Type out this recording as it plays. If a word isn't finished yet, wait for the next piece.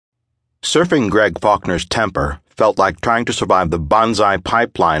Surfing Greg Faulkner's temper felt like trying to survive the bonsai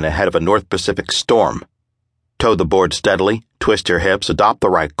pipeline ahead of a North Pacific storm. Toe the board steadily, twist your hips, adopt the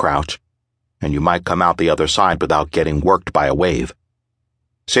right crouch, and you might come out the other side without getting worked by a wave.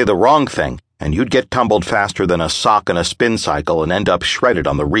 Say the wrong thing, and you'd get tumbled faster than a sock in a spin cycle and end up shredded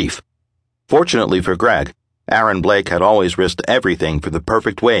on the reef. Fortunately for Greg, Aaron Blake had always risked everything for the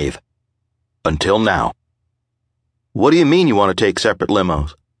perfect wave. Until now. What do you mean you want to take separate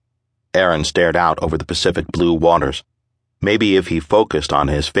limos? Aaron stared out over the Pacific blue waters. Maybe if he focused on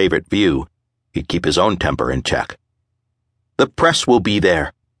his favorite view, he'd keep his own temper in check. The press will be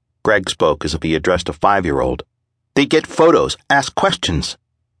there. Greg spoke as if he addressed a 5-year-old. They get photos, ask questions.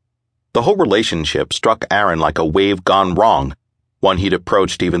 The whole relationship struck Aaron like a wave gone wrong, one he'd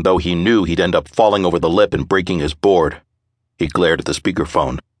approached even though he knew he'd end up falling over the lip and breaking his board. He glared at the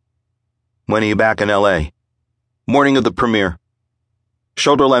speakerphone. When are you back in L.A.? Morning of the premiere.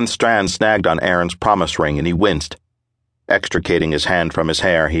 Shoulder-length strands snagged on Aaron's promise ring and he winced. Extricating his hand from his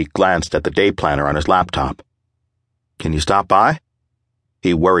hair, he glanced at the day planner on his laptop. Can you stop by?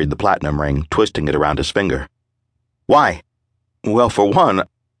 He worried the platinum ring, twisting it around his finger. Why? Well, for one,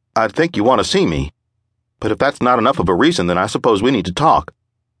 I think you want to see me. But if that's not enough of a reason, then I suppose we need to talk.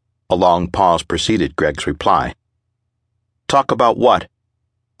 A long pause preceded Greg's reply. Talk about what?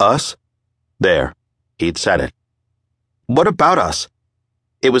 Us? There. He'd said it. What about us?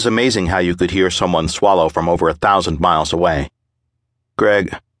 It was amazing how you could hear someone swallow from over 1,000 miles away.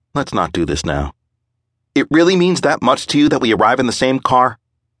 Greg, let's not do this now. It really means that much to you that we arrive in the same car?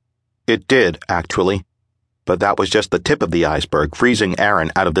 It did, actually. But that was just the tip of the iceberg, freezing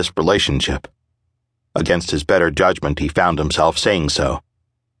Aaron out of this relationship. Against his better judgment, he found himself saying so.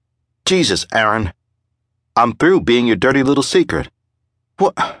 Jesus, Aaron. I'm through being your dirty little secret.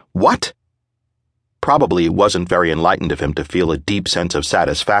 What? Probably it wasn't very enlightened of him to feel a deep sense of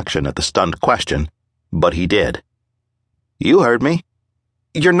satisfaction at the stunned question, but he did. You heard me.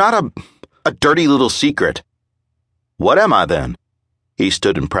 You're not a dirty little secret. What am I then? He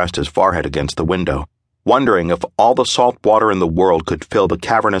stood and pressed his forehead against the window, wondering if all the salt water in the world could fill the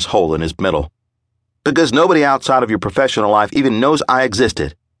cavernous hole in his middle. Because nobody outside of your professional life even knows I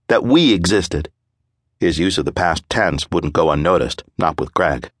existed, that we existed. His use of the past tense wouldn't go unnoticed, not with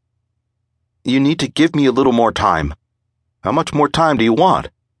Greg. You need to give me a little more time. How much more time do you want?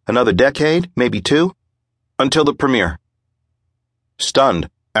 Another decade? Maybe 2? Until the premiere. Stunned,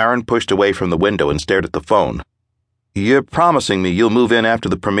 Aaron pushed away from the window and stared at the phone. You're promising me you'll move in after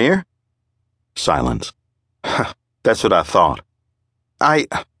the premiere? Silence. That's what I thought.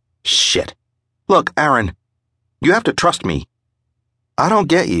 Shit. Look, Aaron, you have to trust me. I don't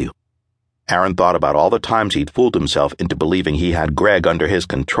get you. Aaron thought about all the times he'd fooled himself into believing he had Greg under his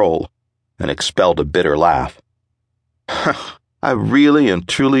control, and expelled a bitter laugh. I really and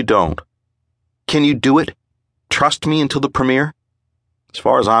truly don't. Can you do it? Trust me until the premiere? As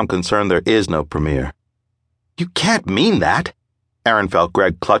far as I'm concerned, there is no premiere. You can't mean that. Aaron felt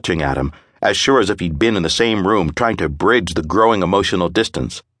Greg clutching at him, as sure as if he'd been in the same room trying to bridge the growing emotional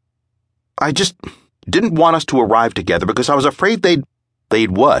distance. I just didn't want us to arrive together because I was afraid they'd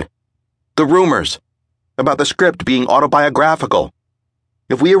what? The rumors about the script being autobiographical.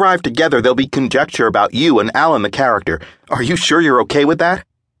 If we arrive together, there'll be conjecture about you and Alan the character. Are you sure you're okay with that?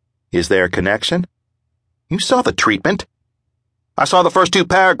 Is there a connection? You saw the treatment. I saw the first 2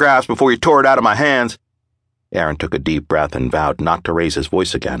 paragraphs before you tore it out of my hands. Aaron took a deep breath and vowed not to raise his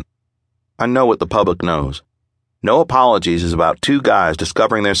voice again. I know what the public knows. No Apologies is about 2 guys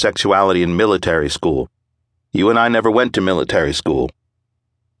discovering their sexuality in military school. You and I never went to military school.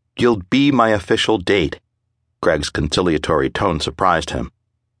 You'll be my official date. Greg's conciliatory tone surprised him.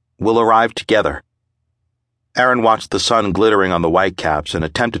 We'll arrive together. Aaron watched the sun glittering on the whitecaps and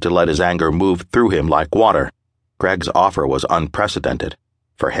attempted to let his anger move through him like water. Greg's offer was unprecedented.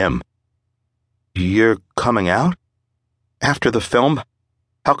 For him. You're coming out? After the film?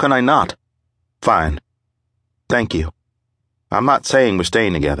 How can I not? Fine. Thank you. I'm not saying we're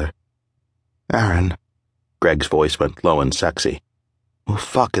staying together. Aaron. Greg's voice went low and sexy. We'll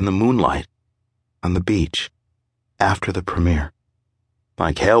fuck in the moonlight. On the beach. After the premiere.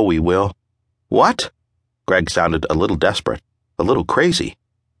 Like hell we will. What? Greg sounded a little desperate, a little crazy.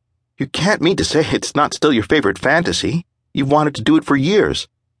 You can't mean to say it's not still your favorite fantasy. You've wanted to do it for years.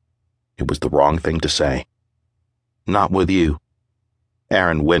 It was the wrong thing to say. Not with you.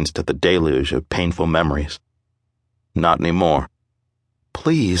 Aaron winced at the deluge of painful memories. Not anymore.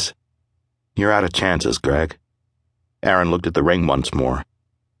 Please. You're out of chances, Greg. Aaron looked at the ring once more.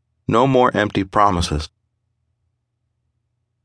 No more empty promises.